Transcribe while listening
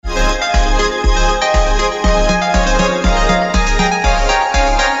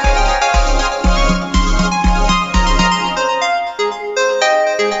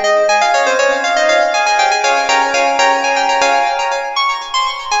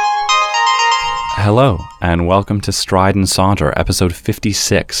Hello, and welcome to Stride and Saunter, episode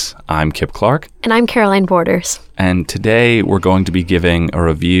 56. I'm Kip Clark. And I'm Caroline Borders. And today we're going to be giving a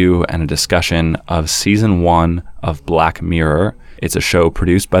review and a discussion of Season 1 of Black Mirror. It's a show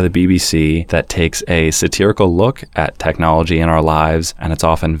produced by the BBC that takes a satirical look at technology in our lives, and it's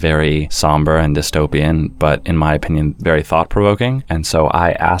often very somber and dystopian, but in my opinion, very thought-provoking. And so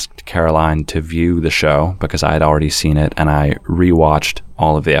I asked Caroline to view the show because I had already seen it, and I rewatched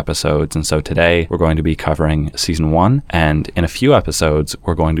all of the episodes. And so today we're going to be covering Season 1, and in a few episodes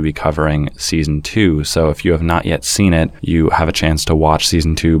we're going to be covering Season 2. So if you have not yet seen it, you have a chance to watch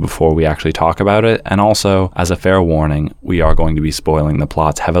Season 2 before we actually talk about it. And also, as a fair warning, we are going to be spoiling the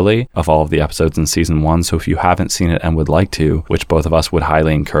plots heavily of all of the episodes in Season 1. So if you haven't seen it and would like to, which both of us would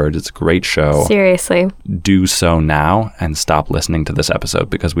highly encourage, it's a great show. Seriously. Do so now and stop listening to this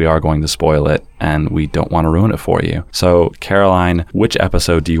episode because we are going to spoil it and we don't want to ruin it for you. So Caroline, which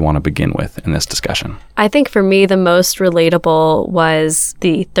episode do you want to begin with in this discussion? I think for me, the most relatable was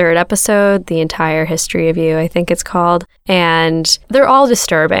the third episode, The Entire History of You, I think it's called. And they're all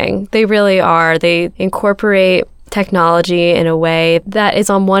disturbing. They really are. They incorporate technology in a way that is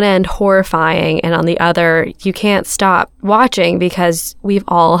on one end horrifying, and on the other, you can't stop watching because we've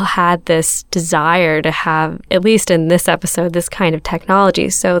all had this desire to have, at least in this episode, this kind of technology.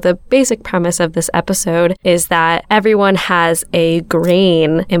 So the basic premise of this episode is that everyone has a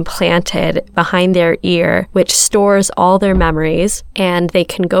grain implanted behind their ear, which stores all their memories, and they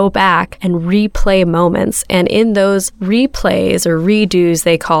can go back and replay moments. And in those replays, or redos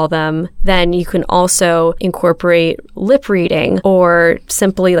they call them, then you can also incorporate lip reading or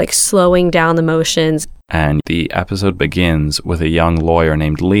simply like slowing down the motions. And the episode begins with a young lawyer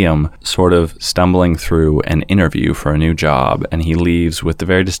named Liam sort of stumbling through an interview for a new job, and he leaves with the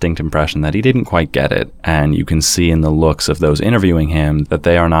very distinct impression that he didn't quite get it. And you can see in the looks of those interviewing him that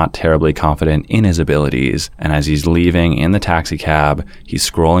they are not terribly confident in his abilities. And as he's leaving in the taxi cab, he's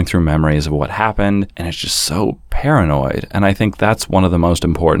scrolling through memories of what happened, and it's just so paranoid. And I think that's one of the most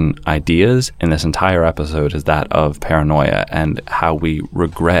important ideas in this entire episode, is that of paranoia and how we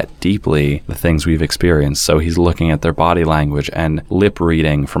regret deeply the things we've experienced. So he's looking at their body language and lip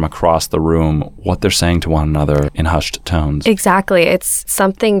reading from across the room what they're saying to one another in hushed tones. Exactly. It's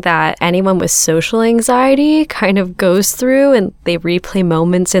something that anyone with social anxiety kind of goes through, and they replay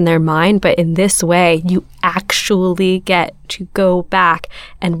moments in their mind. But in this way, you actually get to go back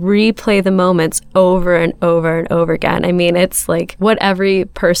and replay the moments over and over and over again. I mean, it's like what every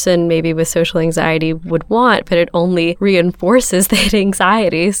person maybe with social anxiety would want, but it only reinforces that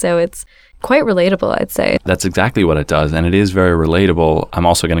anxiety. So it's quite relatable, I'd say. That's exactly what it does, and it is very relatable. I'm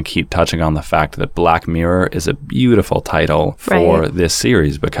also going to keep touching on the fact that Black Mirror is a beautiful title for this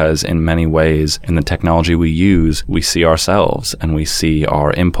series, because in many ways, in the technology we use, we see ourselves and we see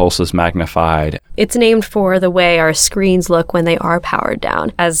our impulses magnified. It's named for the way our screens look when they are powered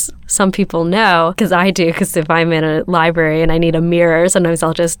down. As some people know, because I do, because if I'm in a library and I need a mirror, sometimes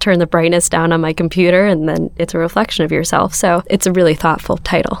I'll just turn the brightness down on my computer and then it's a reflection of yourself. So it's a really thoughtful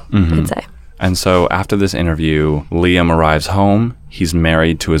title, I'd say. And so after this interview, Liam arrives home. He's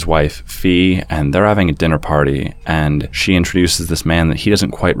married to his wife, Fee, and they're having a dinner party. And she introduces this man that he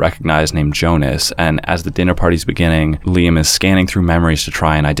doesn't quite recognize named Jonas. And as the dinner party's beginning, Liam is scanning through memories to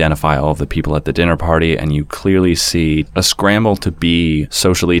try and identify all of the people at the dinner party. And you clearly see a scramble to be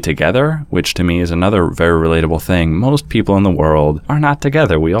socially together, which to me is another very relatable thing. Most people in the world are not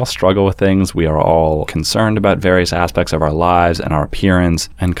together. We all struggle with things. We are all concerned about various aspects of our lives and our appearance,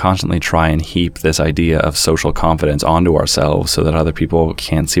 and constantly try and heap this idea of social confidence onto ourselves so that other people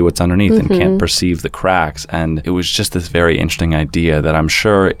can't see what's underneath and can't perceive the cracks. And it was just this very interesting idea that I'm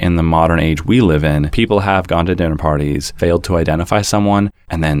sure in the modern age we live in, people have gone to dinner parties, failed to identify someone,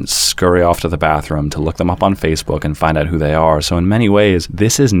 and then scurry off to the bathroom to look them up on Facebook and find out who they are. So in many ways,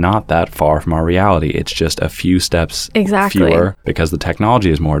 this is not that far from our reality. It's just a few steps fewer because the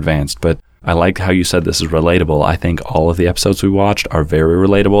technology is more advanced. But I like how you said this is relatable. I think all of the episodes we watched are very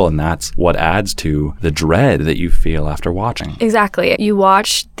relatable, and that's what adds to the dread that you feel after watching. Exactly. You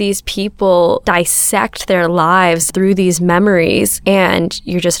watch these people dissect their lives through these memories, and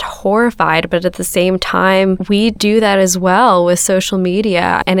you're just horrified. But at the same time, we do that as well with social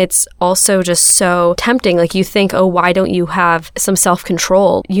media, and it's also just so tempting. Like you think, oh, why don't you have some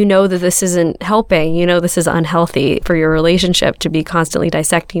self-control? You know that this isn't helping. You know this is unhealthy for your relationship to be constantly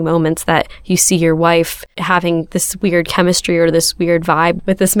dissecting moments that you see your wife having this weird chemistry or this weird vibe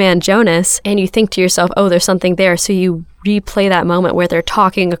with this man, Jonas, and you think to yourself, oh, there's something there. So you replay that moment where they're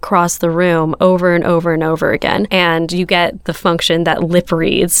talking across the room over and over and over again. And you get the function that lip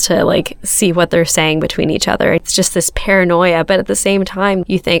reads to like see what they're saying between each other. It's just this paranoia. But at the same time,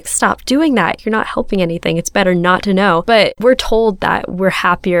 you think, stop doing that. You're not helping anything. It's better not to know. But we're told that we're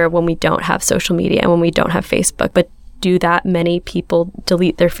happier when we don't have social media and when we don't have Facebook. But do that many people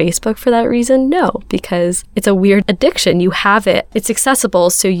delete their Facebook for that reason? No, because it's a weird addiction. You have it. It's accessible,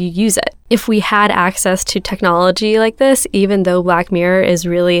 so you use it. If we had access to technology like this, even though Black Mirror is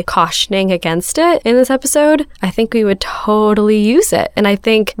really cautioning against it in this episode, I think we would totally use it. And I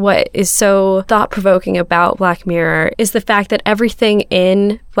think what is so thought-provoking about Black Mirror is the fact that everything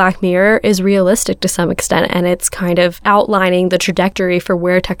in Black Mirror is realistic to some extent, and it's kind of outlining the trajectory for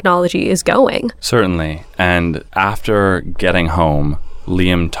where technology is going. Certainly. And after getting home,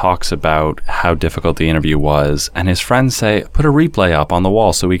 Liam talks about how difficult the interview was, and his friends say, put a replay up on the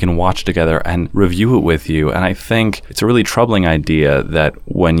wall so we can watch together and review it with you. And I think it's a really troubling idea that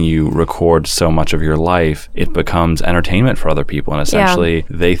when you record so much of your life, it becomes entertainment for other people. And essentially,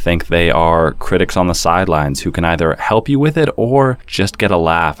 they think they are critics on the sidelines who can either help you with it or just get a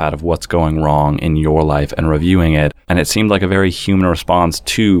laugh out of what's going wrong in your life and reviewing it. And it seemed like a very human response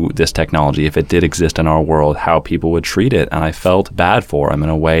to this technology, if it did exist in our world, how people would treat it. And I felt bad for him in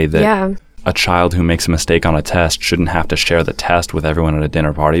a way that a child who makes a mistake on a test shouldn't have to share the test with everyone at a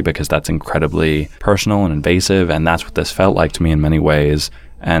dinner party, because that's incredibly personal and invasive. And that's what this felt like to me in many ways.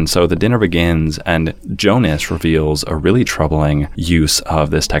 And so the dinner begins, and Jonas reveals a really troubling use of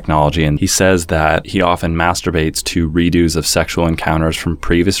this technology. And he says that he often masturbates to redos of sexual encounters from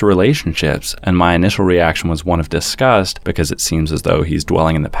previous relationships. And my initial reaction was one of disgust, because it seems as though he's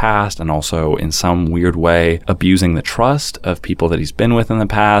dwelling in the past and also in some weird way abusing the trust of people that he's been with in the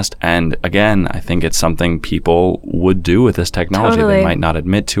past. And again, I think it's something people would do with this technology. Totally. They might not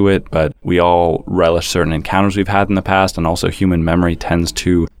admit to it, but we all relish certain encounters we've had in the past, and also human memory tends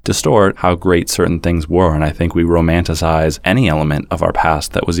to distort how great certain things were. And I think we romanticize any element of our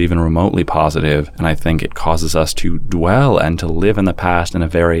past that was even remotely positive. And I think it causes us to dwell and to live in the past in a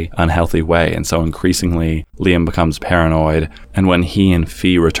very unhealthy way. And so increasingly, Liam becomes paranoid. And when he and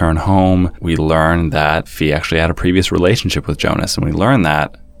Fee return home, we learn that Fee actually had a previous relationship with Jonas. And we learn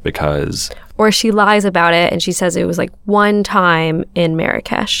that because... Or she lies about it and she says it was like one time in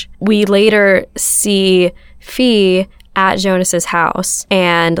Marrakesh. We later see Fee at Jonas's house,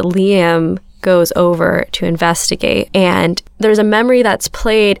 and Liam goes over to investigate. And there's a memory that's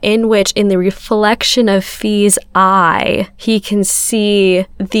played in which, in the reflection of Fee's eye, he can see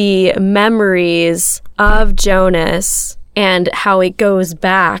the memories of Jonas and how it goes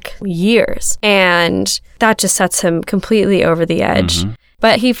back years. And that just sets him completely over the edge. Mm-hmm.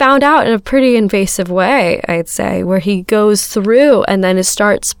 But he found out in a pretty invasive way, I'd say, where he goes through and then it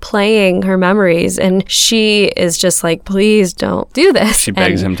starts playing her memories. And she is just like, please don't do this. She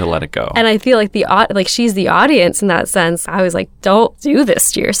begs him to let it go. And I feel like she's the audience in that sense. I was like, don't do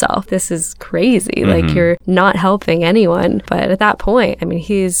this to yourself. This is crazy. Mm-hmm. Like, you're not helping anyone. But at that point, I mean,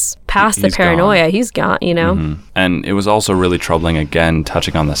 he's past the paranoia. Gone. He's gone, you know? Mm-hmm. And it was also really troubling, again,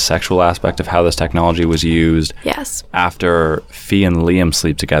 touching on the sexual aspect of how this technology was used. Yes. After Fee and Liam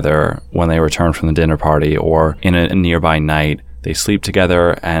sleep together, when they return from the dinner party or in a nearby night, they sleep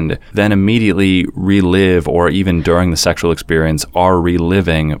together and then immediately relive, or even during the sexual experience, are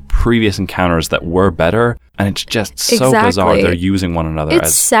reliving previous encounters that were better. And it's just so bizarre. They're using one another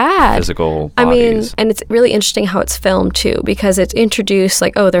as sad. Physical bodies. I mean, and it's really interesting how it's filmed too, because it's introduced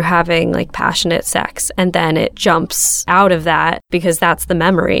like, oh, they're having like passionate sex, and then it jumps out of that because that's the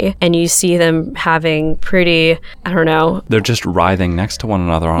memory, and you see them having pretty, I don't know. They're just writhing next to one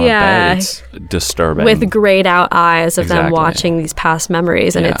another on a bed. It's disturbing. With grayed out eyes of them watching these past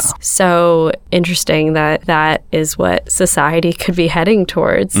memories, and it's so interesting that that is what society could be heading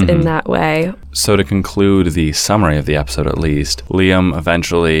towards in that way. So to conclude the summary of the episode, at least, Liam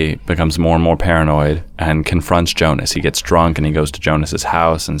eventually becomes more and more paranoid and confronts Jonas. He gets drunk and he goes to Jonas's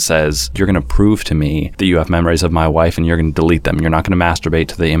house and says, you're going to prove to me that you have memories of my wife and you're going to delete them. You're not going to masturbate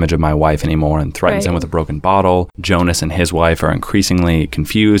to the image of my wife anymore, and threatens him with a broken bottle. Jonas and his wife are increasingly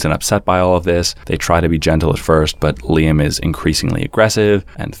confused and upset by all of this. They try to be gentle at first, but Liam is increasingly aggressive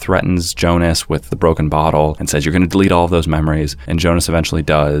and threatens Jonas with the broken bottle and says, you're going to delete all of those memories. And Jonas eventually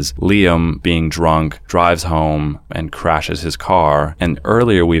does. Liam, being drunk, drives home and crashes his car. And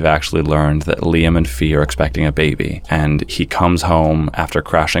earlier we've actually learned that Liam and Fee are expecting a baby. And he comes home after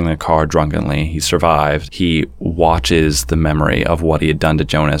crashing the car drunkenly. He survived. He watches the memory of what he had done to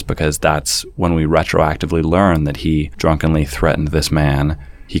Jonas, because that's when we retroactively learn that he drunkenly threatened this man.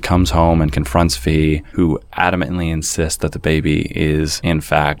 he comes home and confronts Fee, who adamantly insists that the baby is, in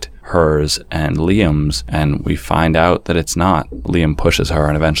fact, hers and Liam's, and we find out that it's not. Liam pushes her,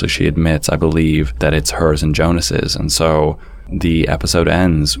 and eventually she admits, I believe, that it's hers and Jonas's. And so the episode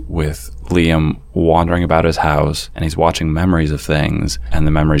ends with Liam wandering about his house, and he's watching memories of things, and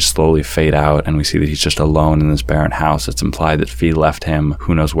the memories slowly fade out, and we see that he's just alone in this barren house. It's implied that Fee left him.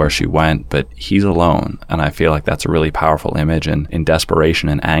 Who knows where she went, but he's alone. And I feel like that's a really powerful image. And in desperation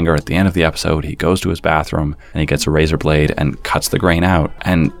and anger, at the end of the episode, he goes to his bathroom and he gets a razor blade and cuts the grain out.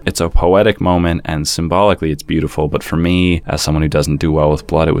 And it's a poetic moment, and symbolically it's beautiful. But for me, as someone who doesn't do well with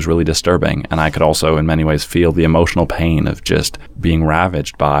blood, it was really disturbing. And I could also in many ways feel the emotional pain of just being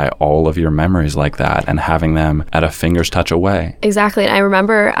ravaged by all of your memories like that and having them at a finger's touch away. Exactly. And I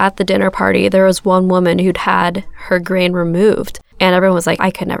remember at the dinner party, there was one woman who'd had her grain removed. And everyone was like,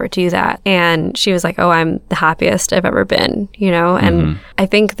 I could never do that. And she was like, oh, I'm the happiest I've ever been, you know? And I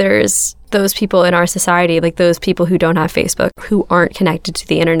think there's those people in our society, like those people who don't have Facebook, who aren't connected to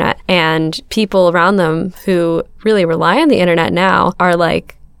the internet, and people around them who really rely on the internet now are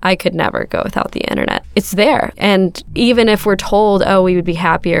like, I could never go without the internet. It's there. And even if we're told, oh, we would be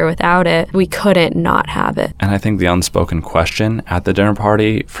happier without it, we couldn't not have it. And I think the unspoken question at the dinner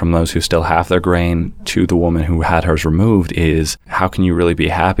party from those who still have their grain to the woman who had hers removed is, how can you really be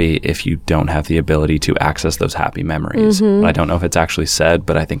happy if you don't have the ability to access those happy memories? I don't know if it's actually said,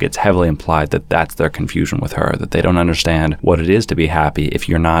 but I think it's heavily implied that that's their confusion with her, that they don't understand what it is to be happy if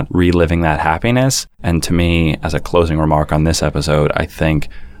you're not reliving that happiness. And to me, as a closing remark on this episode, I think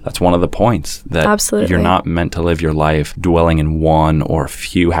that's one of the points, that Absolutely. You're not meant to live your life dwelling in one or a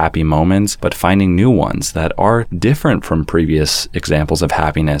few happy moments, but finding new ones that are different from previous examples of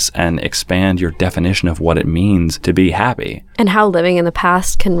happiness and expand your definition of what it means to be happy. And how living in the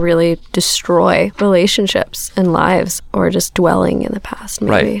past can really destroy relationships and lives, or just dwelling in the past,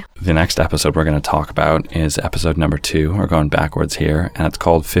 maybe. Right. The next episode we're going to talk about is episode number 2. We're going backwards here, and it's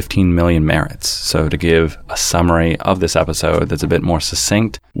called 15 Million Merits. So to give a summary of this episode that's a bit more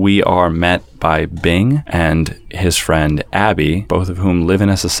succinct, we are met by Bing and his friend Abby, both of whom live in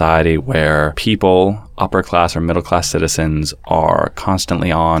a society where people, upper class or middle class citizens, are constantly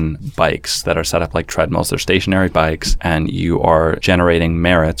on bikes that are set up like treadmills. They're stationary bikes, and you are generating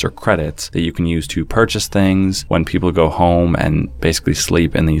merits or credits that you can use to purchase things when people go home and basically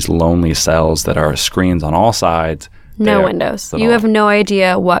sleep in these lonely cells that are screens on all sides. No windows. You have no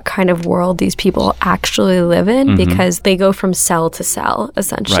idea what kind of world these people actually live in because they go from cell to cell,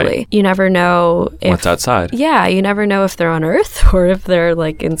 essentially. Right. You never know if... what's outside. Yeah, you never know if they're on Earth or if they're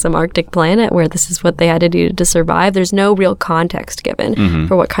like in some Arctic planet where this is what they had to do to survive. There's no real context given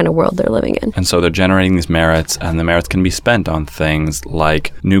for what kind of world they're living in. And so they're generating these merits, and the merits can be spent on things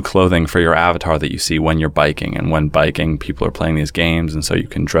like new clothing for your avatar that you see when you're biking. And when biking, people are playing these games, and so you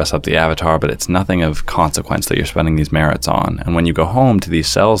can dress up the avatar, but it's nothing of consequence that you're spending these merits on. And when you go home to these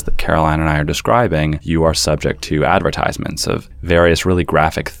cells that Caroline and I are describing, you are subject to advertisements of various really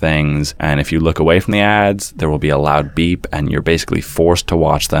graphic things. And if you look away from the ads, there will be a loud beep, and you're basically forced to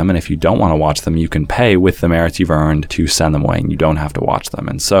watch them. And if you don't want to watch them, you can pay with the merits you've earned to send them away, and you don't have to watch them.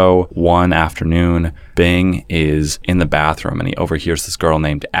 And so one afternoon, Bing is in the bathroom, and he overhears this girl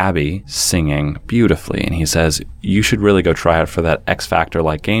named Abby singing beautifully. And he says, you should really go try out for that X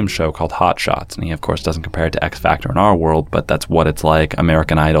Factor-like game show called Hot Shots. And he, of course, doesn't compare it to X Factor in our world, but that's what it's like,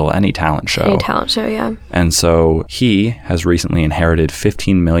 American Idol, any talent show. Any talent show, yeah. And so he has recently inherited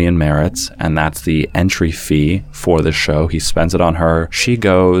 15 million merits, and that's the entry fee for the show. He spends it on her. She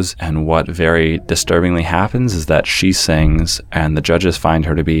goes, and what very disturbingly happens is that she sings, and the judges find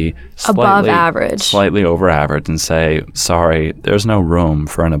her to be above average. Slightly over average, and say, sorry, there's no room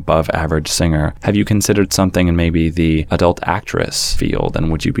for an above average singer. Have you considered something in maybe the adult actress field, and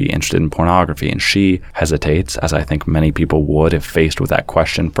would you be interested in pornography? And she hesitates, as I think many people would if faced with that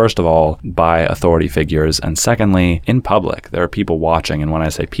question, first of all, by authority figures, and secondly, in public. There are people watching, and when I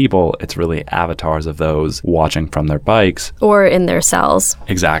say people, it's really avatars of those watching from their bikes. Or in their cells.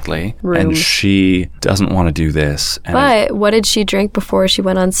 Exactly. Rooms. And she doesn't want to do this. And but what did she drink before she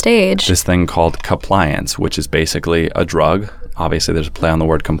went on stage? This thing called compliance, which is basically a drug. Obviously, there's a play on the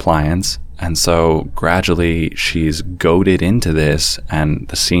word compliance. And so gradually she's goaded into this, and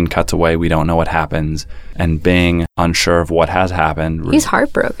the scene cuts away. We don't know what happens. And Bing, unsure of what has happened. He's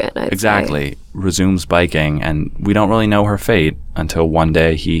heartbroken, I'd Exactly. say. Resumes biking, and we don't really know her fate until one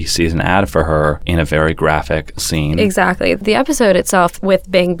day he sees an ad for her in a very graphic scene. Exactly. The episode itself, with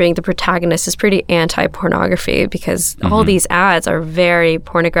Bing being the protagonist, is pretty anti-pornography because all these ads are very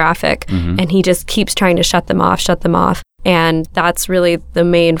pornographic, and he just keeps trying to shut them off. And that's really the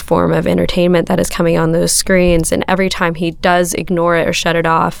main form of entertainment that is coming on those screens. And every time he does ignore it or shut it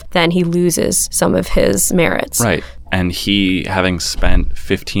off, then he loses some of his merits. Right. And he, having spent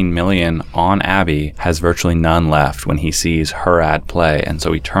 $15 million on Abby, has virtually none left when he sees her ad play. And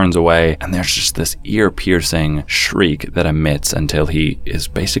so he turns away, and there's just this ear-piercing shriek that emits until he is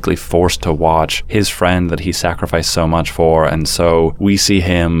basically forced to watch his friend that he sacrificed so much for. And so we see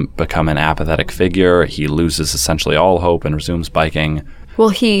him become an apathetic figure. He loses essentially all hope and resumes biking. Well,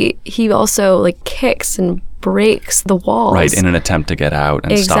 he also like kicks and breaks the walls. Right, in an attempt to get out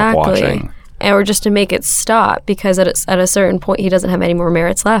and stop watching. Or just to make it stop, because at a certain point he doesn't have any more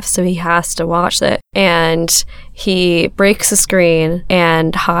merits left, so he has to watch it. And he breaks the screen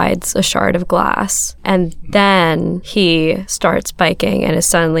and hides a shard of glass. And then he starts biking and is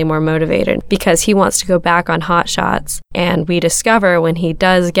suddenly more motivated because he wants to go back on Hot Shots. And we discover when he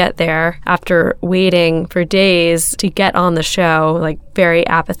does get there, after waiting for days to get on the show, like very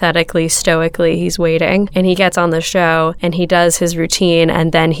apathetically, stoically, he's waiting. And he gets on the show and he does his routine,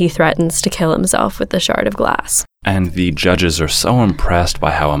 and then he threatens to kill himself with the shard of glass. And the judges are so impressed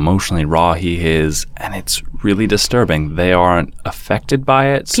by how emotionally raw he is, and it's really disturbing. They aren't affected by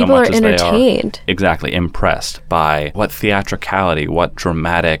it so much as they are entertained. Exactly, impressed by what theatricality, what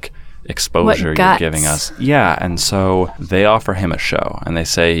dramatic exposure you're giving us. Yeah, and so they offer him a show, and they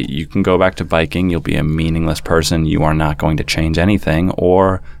say, you can go back to biking, you'll be a meaningless person, you are not going to change anything,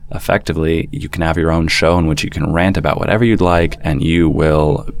 or effectively, you can have your own show in which you can rant about whatever you'd like, and you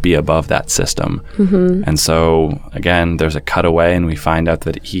will be above that system. Mm-hmm. And so, again, there's a cutaway, and we find out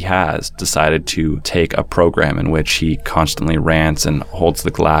that he has decided to take a program in which he constantly rants and holds the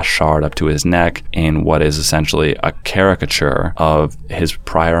glass shard up to his neck in what is essentially a caricature of his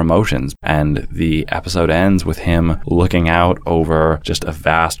prior emotions. And the episode ends with him looking out over just a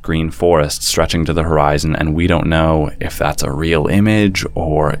vast green forest stretching to the horizon, and we don't know if that's a real image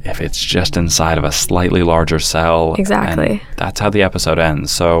or if it's just inside of a slightly larger cell. Exactly. And that's how the episode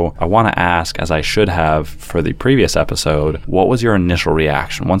ends. So I want to ask, as I should have for the previous episode, what was your initial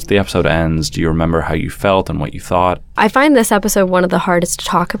reaction? Once the episode ends, do you remember how you felt and what you thought? I find this episode one of the hardest to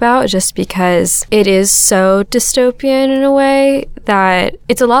talk about just because it is so dystopian in a way that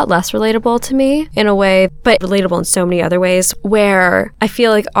it's a lot less relatable to me in a way, but relatable in so many other ways, where I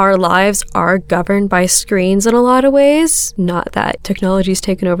feel like our lives are governed by screens in a lot of ways. Not that technology's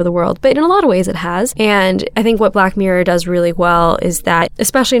taken over the world, but in a lot of ways it has. And I think what Black Mirror does really well is that,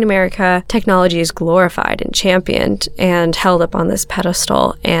 especially in America, technology is glorified and championed and held up on this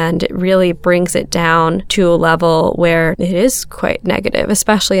pedestal, and it really brings it down to a level where it is quite negative,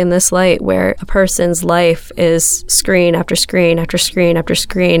 especially in this light where a person's life is screen after screen after screen after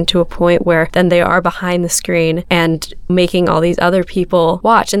screen, to a point where then they are behind the screen and making all these other people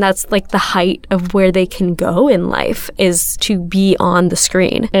watch. And that's like the height of where they can go in life, is to be on the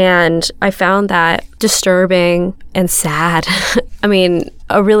screen. And I found that disturbing and sad. I mean,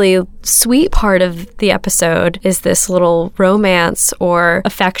 a really sweet part of the episode is this little romance or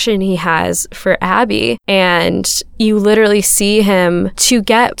affection he has for Abby. And you literally see him to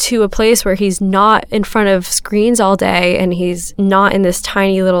get to a place where he's not in front of screens all day, and he's not in this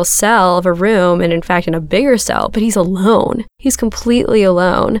tiny little cell of a room, and in fact in a bigger cell, but he's alone. He's completely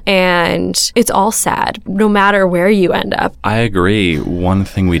alone, and it's all sad, no matter where you end up. I agree. One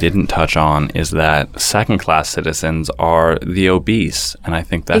thing we didn't touch on is that second-class citizens are the obese, and I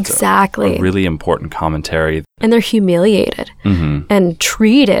think that's a really important commentary. And they're humiliated and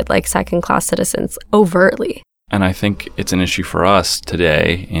treated like second-class citizens overtly. And I think it's an issue for us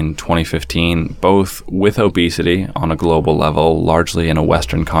today in 2015, both with obesity on a global level, largely in a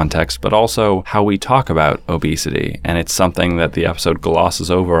Western context, but also how we talk about obesity. And it's something that the episode glosses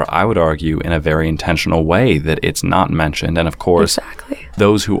over, I would argue, in a very intentional way, that it's not mentioned. And of course,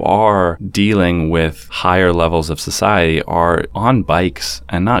 those who are dealing with higher levels of society are on bikes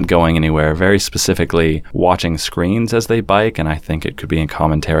and not going anywhere, very specifically watching screens as they bike. And I think it could be a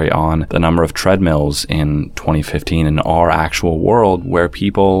commentary on the number of treadmills in 2015 in our actual world, where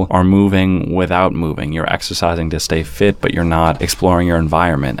people are moving without moving. You're exercising to stay fit, but you're not exploring your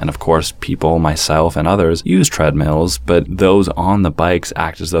environment. And of course, people, myself and others, use treadmills, but those on the bikes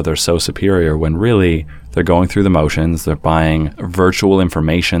act as though they're so superior when really they're going through the motions, they're buying virtual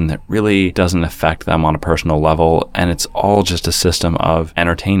information that really doesn't affect them on a personal level, and it's all just a system of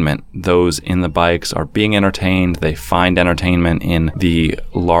entertainment. Those in the bikes are being entertained, they find entertainment in the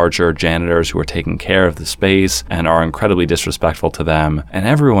larger janitors who are taking care of the space and are incredibly disrespectful to them, and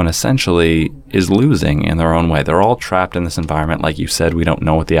everyone essentially is losing in their own way. They're all trapped in this environment. Like you said, we don't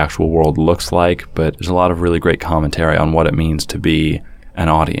know what the actual world looks like, but there's a lot of really great commentary on what it means to be an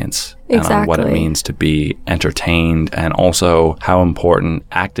audience. and on what it means to be entertained, and also how important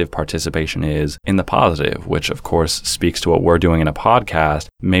active participation is in the positive, which of course speaks to what we're doing in a podcast.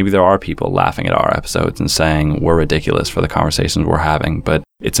 Maybe there are people laughing at our episodes and saying we're ridiculous for the conversations we're having, but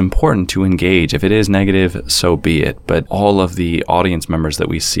it's important to engage. If it is negative, so be it. But all of the audience members that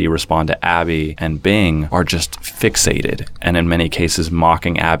we see respond to Abby and Bing are just fixated, and in many cases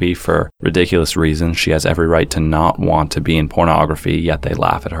mocking Abby for ridiculous reasons. She has every right to not want to be in pornography, yet they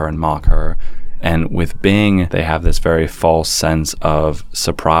laugh at her and mock her. And with Bing, they have this very false sense of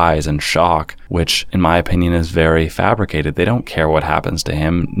surprise and shock, which in my opinion is very fabricated. They don't care what happens to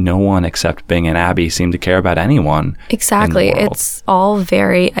him. No one except Bing and Abby seem to care about anyone. Exactly. It's all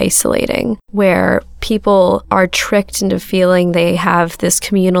very isolating, where people are tricked into feeling they have this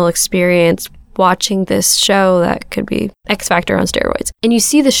communal experience watching this show that could be X Factor on steroids. And you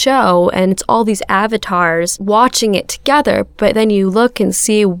see the show and it's all these avatars watching it together, but then you look and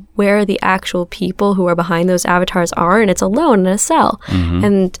see where the actual people who are behind those avatars are, and it's alone in a cell. Mm-hmm.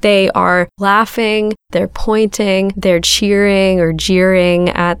 And they are laughing, they're pointing, they're cheering or jeering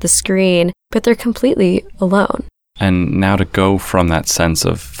at the screen, but they're completely alone. And now to go from that sense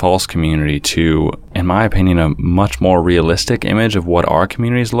of false community to, in my opinion, a much more realistic image of what our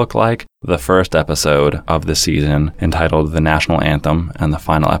communities look like. The first episode of the season, entitled The National Anthem, and the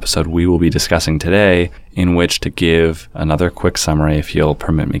final episode we will be discussing today, in which to give another quick summary, if you'll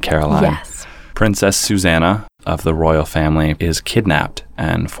permit me, Caroline. Yes. Princess Susanna of the royal family is kidnapped,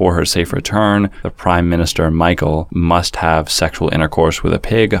 and for her safe return, the Prime Minister, Michael, must have sexual intercourse with a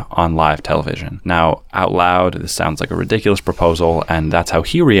pig on live television. Now, out loud, this sounds like a ridiculous proposal, and that's how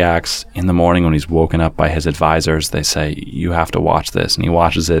he reacts in the morning when he's woken up by his advisors. They say, you have to watch this, and he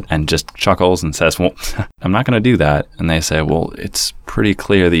watches it and just chuckles and says, well, I'm not going to do that. And they say, well, it's pretty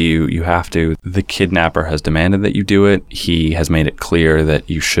clear that you have to. The kidnapper has demanded that you do it. He has made it clear that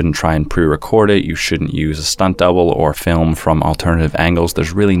you shouldn't try and pre-record it. You shouldn't use a stunt double or film from alternative angles.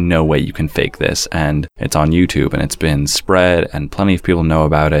 There's really no way you can fake this, and it's on YouTube and it's been spread and plenty of people know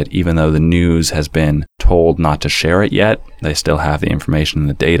about it. Even though the news has been told not to share it yet, they still have the information and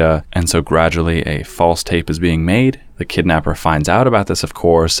the data, and so gradually a false tape is being made. The kidnapper finds out about this, of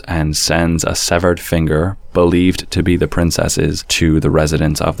course, and sends a severed finger, believed to be the princess's, to the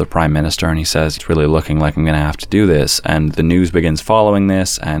residence of the Prime Minister, and he says, it's really looking like I'm going to have to do this. And the news begins following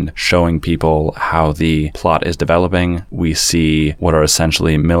this and showing people how the plot is developing. We see what are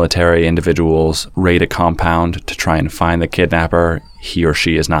essentially military individuals raid a compound to try and find the kidnapper. He or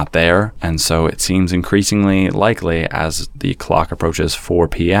she is not there, and so it seems increasingly likely as the clock approaches 4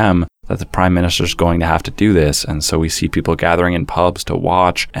 p.m. that the Prime Minister's going to have to do this. And so we see people gathering in pubs to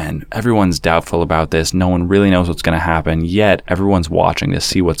watch, and everyone's doubtful about this. No one really knows what's going to happen, yet everyone's watching to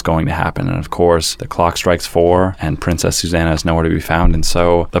see what's going to happen. And of course, the clock strikes 4 and Princess Susanna is nowhere to be found. And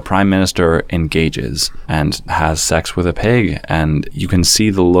so the Prime Minister engages and has sex with a pig. And you can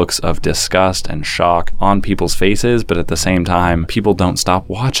see the looks of disgust and shock on people's faces, but at the same time, people don't stop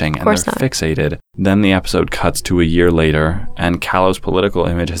watching and they're fixated. Then the episode cuts to a year later, and Callow's political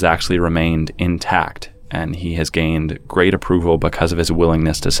image has actually remained intact, and he has gained great approval because of his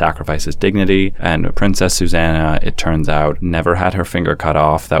willingness to sacrifice his dignity. And Princess Susanna, it turns out, never had her finger cut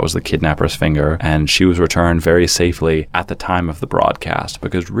off. That was the kidnapper's finger, and she was returned very safely at the time of the broadcast,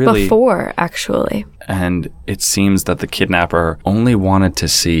 because really... Before, actually. And it seems that the kidnapper only wanted to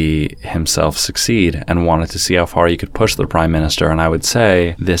see himself succeed and wanted to see how far he could push the Prime Minister. And I would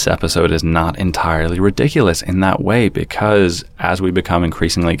say this episode is not entirely ridiculous in that way, because as we become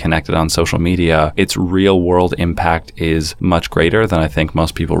increasingly connected on social media, its real world impact is much greater than I think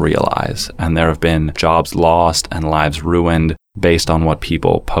most people realize. And there have been jobs lost and lives ruined based on what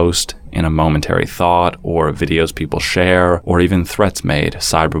people post in a momentary thought, or videos people share, or even threats made.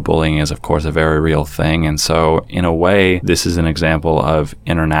 Cyberbullying is, of course, a very real thing. And so, in a way, this is an example of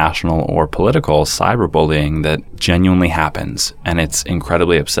international or political cyberbullying that genuinely happens. And it's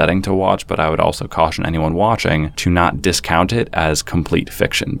incredibly upsetting to watch, but I would also caution anyone watching to not discount it as complete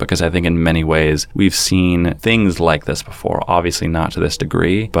fiction, because I think in many ways we've seen things like this before. Obviously not to this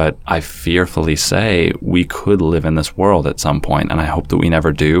degree, but I fearfully say we could live in this world at some point, and I hope that we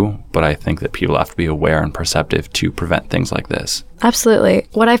never do. But I think that people have to be aware and perceptive to prevent things like this. Absolutely.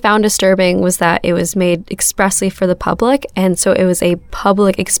 What I found disturbing was that it was made expressly for the public, and so it was a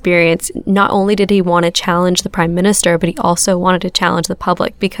public experience. Not only did he want to challenge the Prime Minister, but he also wanted to challenge the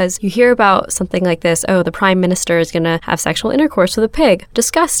public, because you hear about something like this, oh, the Prime Minister is going to have sexual intercourse with a pig.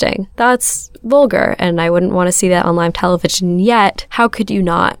 Disgusting. That's vulgar, and I wouldn't want to see that on live television. Yet, how could you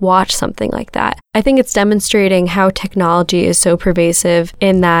not watch something like that? I think it's demonstrating how technology is so pervasive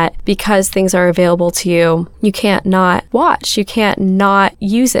in that because things are available to you, you can't not watch. You can't can't not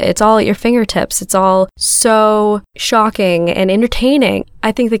use it. It's all at your fingertips. It's all so shocking and entertaining.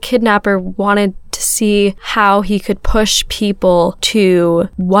 I think the kidnapper wanted to see how he could push people to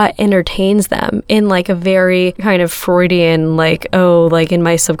what entertains them in like a very kind of Freudian, like, oh, like in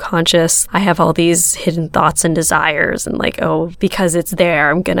my subconscious, I have all these hidden thoughts and desires, and like, oh, because it's there,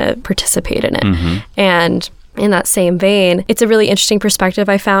 I'm going to participate in it. And in that same vein, it's a really interesting perspective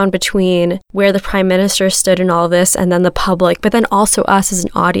I found between where the prime minister stood in all this and then the public, but then also us as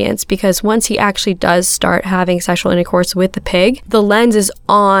an audience, because once he actually does start having sexual intercourse with the pig, the lens is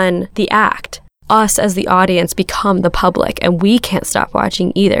on the act. Us as the audience become the public, and we can't stop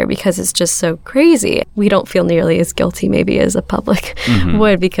watching either because it's just so crazy. We don't feel nearly as guilty maybe as a public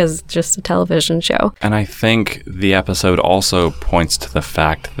would, because it's just a television show. And I think the episode also points to the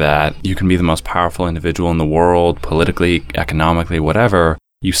fact that you can be the most powerful individual in the world, politically, economically, whatever.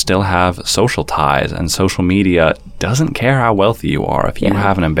 You still have social ties, and social media doesn't care how wealthy you are. If you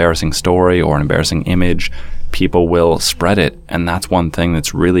have an embarrassing story or an embarrassing image, people will spread it. And that's one thing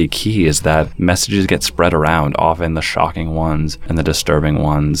that's really key, is that messages get spread around, often the shocking ones and the disturbing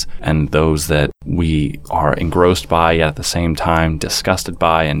ones, and those that we are engrossed by, yet at the same time disgusted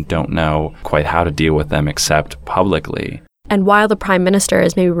by and don't know quite how to deal with them except publicly. And while the prime minister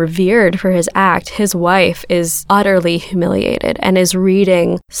is maybe revered for his act, his wife is utterly humiliated and is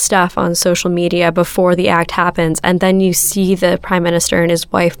reading stuff on social media before the act happens. And then you see the prime minister and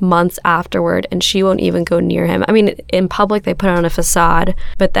his wife months afterward, and she won't even go near him. I mean, in public, they put on a facade,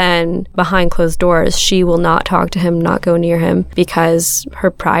 but then behind closed doors, she will not talk to him, not go near him, because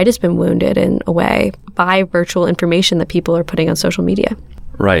her pride has been wounded in a way by virtual information that people are putting on social media.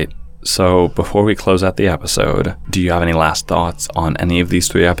 Right. So before we close out the episode, do you have any last thoughts on any of these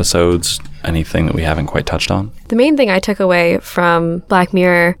 3 episodes? Anything that we haven't quite touched on? The main thing I took away from Black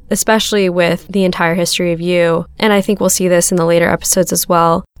Mirror, especially with the entire history of you, and I think we'll see this in the later episodes as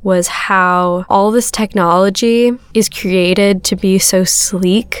well, was how all this technology is created to be so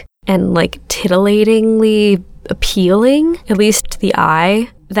sleek and like titillatingly appealing, at least to the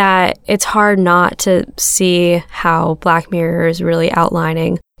eye, that it's hard not to see how Black Mirror is really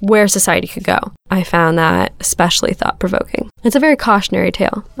outlining where society could go. I found that especially thought-provoking. It's a very cautionary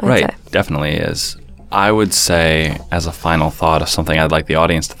tale, I'd say. Definitely is. I would say, as a final thought of something I'd like the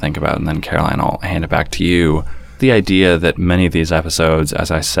audience to think about, and then Caroline, I'll hand it back to you, the idea that many of these episodes, as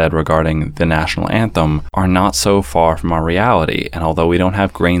I said, regarding the national anthem, are not so far from our reality. And although we don't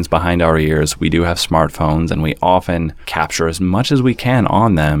have grains behind our ears, we do have smartphones, and we often capture as much as we can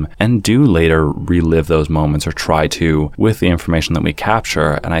on them and do later relive those moments, or try to, with the information that we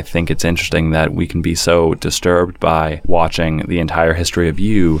capture. And I think it's interesting that we can be so disturbed by watching the entire history of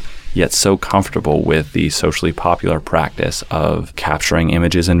you, yet so comfortable with the socially popular practice of capturing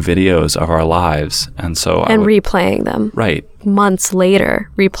images and videos of our lives. And so replaying them. Right. Months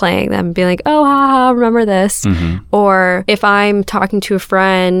later, replaying them and being like, oh, haha, remember this? Or if I'm talking to a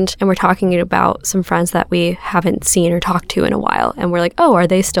friend and we're talking about some friends that we haven't seen or talked to in a while, and we're like, oh, are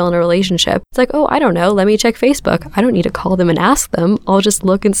they still in a relationship? It's like, oh, I don't know. Let me check Facebook. I don't need to call them and ask them. I'll just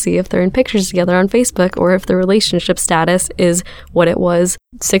look and see if they're in pictures together on Facebook, or if the relationship status is what it was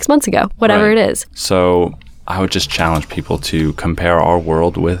 6 months ago, whatever it is. So I would just challenge people to compare our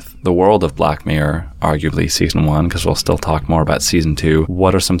world with the world of Black Mirror, arguably season 1, because we'll still talk more about season 2.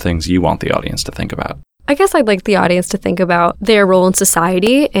 What are some things you want the audience to think about? I guess I'd like the audience to think about their role in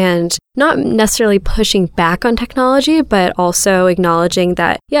society, and not necessarily pushing back on technology, but also acknowledging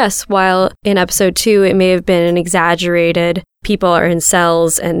that, yes, while in episode 2 it may have been an exaggerated, people are in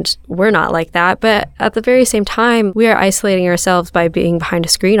cells and we're not like that, but at the very same time, we are isolating ourselves by being behind a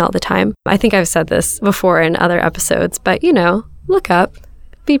screen all the time. I think I've said this before in other episodes, but look up,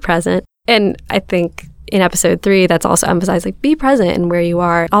 be present. And I think in episode 3, that's also emphasized, like, be present in where you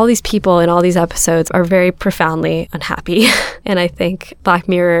are. All these people in all these episodes are very profoundly unhappy. And I think Black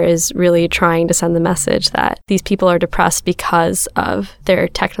Mirror is really trying to send the message that these people are depressed because of their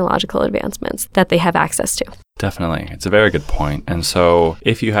technological advancements that they have access to. Definitely. It's a very good point. And so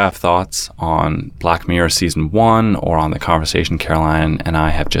if you have thoughts on Black Mirror Season 1 or on the conversation Caroline and I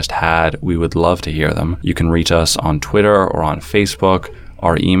have just had, we would love to hear them. You can reach us on Twitter or on Facebook.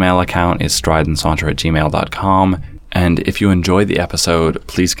 Our email account is strideandsaunter@gmail.com. And if you enjoyed the episode,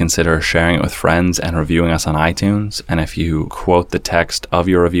 please consider sharing it with friends and reviewing us on iTunes. And if you quote the text of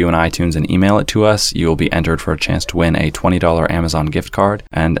your review in iTunes and email it to us, you will be entered for a chance to win a $20 Amazon gift card.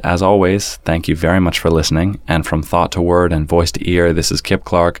 And as always, thank you very much for listening. And from thought to word and voice to ear, this is Kip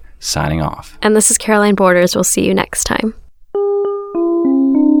Clark signing off. And this is Caroline Borders. We'll see you next time.